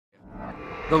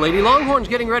The Lady Longhorns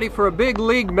getting ready for a big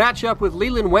league matchup with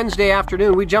Leland Wednesday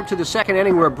afternoon. We jump to the second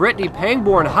inning where Brittany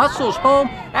Pangborn hustles home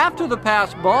after the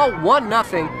pass ball,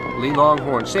 1-0 Lee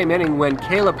Longhorns. Same inning when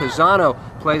Kayla Pisano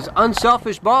plays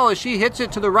unselfish ball as she hits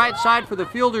it to the right side for the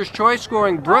fielder's choice,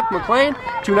 scoring Brooke McLean,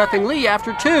 2-0 Lee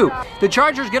after 2. The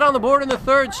Chargers get on the board in the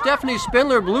third. Stephanie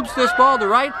Spindler bloops this ball to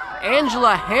right.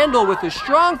 Angela Handel with a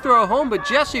strong throw home, but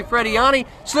Jessie Frediani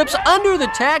slips under the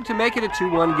tag to make it a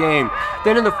 2-1 game.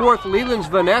 Then in the fourth, Leland's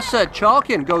Vanessa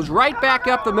Chalkin goes right back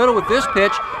up the middle with this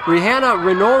pitch. Rihanna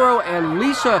Renoro and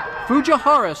Lisa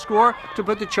Fujihara score to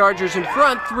put the Chargers in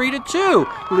front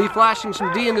 3-2. Lee flashing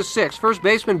some D in the sixth. First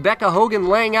baseman Becca Hogan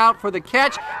laying out for the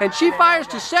catch, and she fires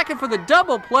to second for the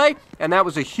double play, and that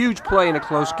was a huge play in a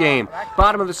close game.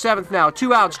 Bottom of the seventh now,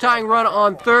 2 outs, tying run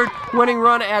on third, winning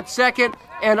run at second.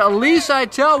 And Elise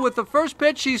Itel with the first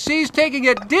pitch she sees, taking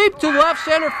it deep to left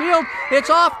center field. It's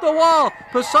off the wall.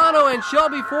 Pisano and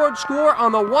Shelby Ford score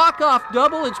on the walk-off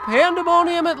double. It's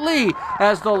pandemonium at Lee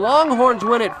as the Longhorns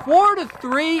win it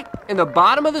 4-3 in the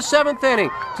bottom of the seventh inning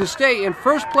to stay in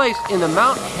first place in the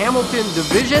Mount Hamilton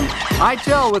division.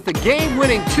 Itel with the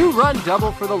game-winning 2-run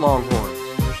double for the Longhorns.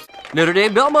 Notre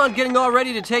Dame Belmont getting all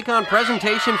ready to take on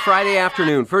Presentation Friday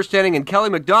afternoon. First inning, and Kelly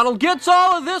McDonald gets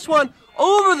all of this one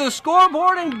over the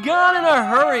scoreboard and gone in a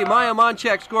hurry. Maya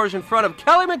Monchek scores in front of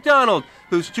Kelly McDonald,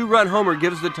 whose 2-run homer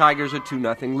gives the Tigers a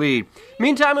 2-0 lead.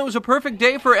 Meantime, it was a perfect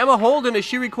day for Emma Holden as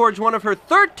she records one of her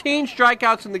 13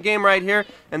 strikeouts in the game right here,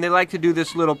 and they like to do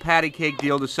this little patty cake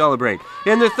deal to celebrate.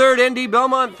 In the third, ND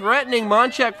Belmont threatening.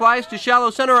 Monchek flies to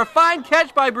shallow center. A fine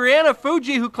catch by Brianna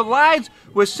Fuji, who collides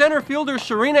with center fielder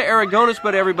Serena Aragonis,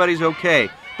 but everybody's okay.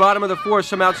 Bottom of the fourth,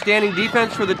 some outstanding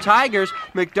defense for the Tigers.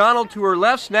 McDonald to her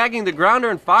left, snagging the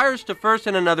grounder and fires to first,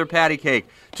 and another patty cake.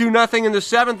 2-0 in the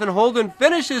seventh, and Holden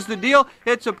finishes the deal.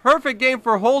 It's a perfect game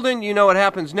for Holden. You know what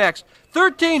happens next.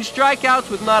 13 strikeouts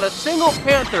with not a single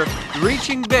Panther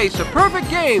reaching base. A perfect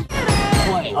game.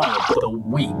 Play of the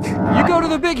week. You go to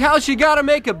the big house, you got to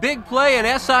make a big play,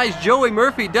 and SI's Joey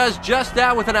Murphy does just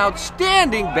that with an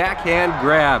outstanding backhand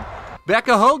grab.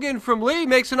 Becca Hogan from Lee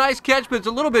makes a nice catch, but it's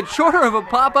a little bit shorter of a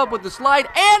pop-up with the slide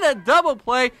and a double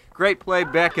play. Great play,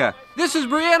 Becca. This is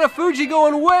Brianna Fuji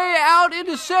going way out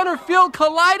into center field,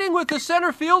 colliding with the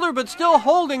center fielder, but still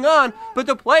holding on. But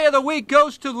the play of the week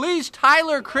goes to Lee's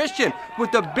Tyler Christian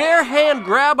with the bare hand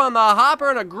grab on the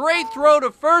hopper and a great throw to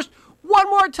first. One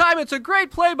more time, it's a great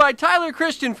play by Tyler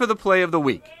Christian for the play of the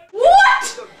week.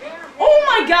 What? Oh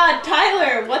my God,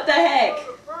 Tyler, what the heck?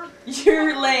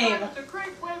 You're lame. It's a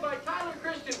great play by Tyler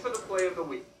Christian for the play of the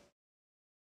week.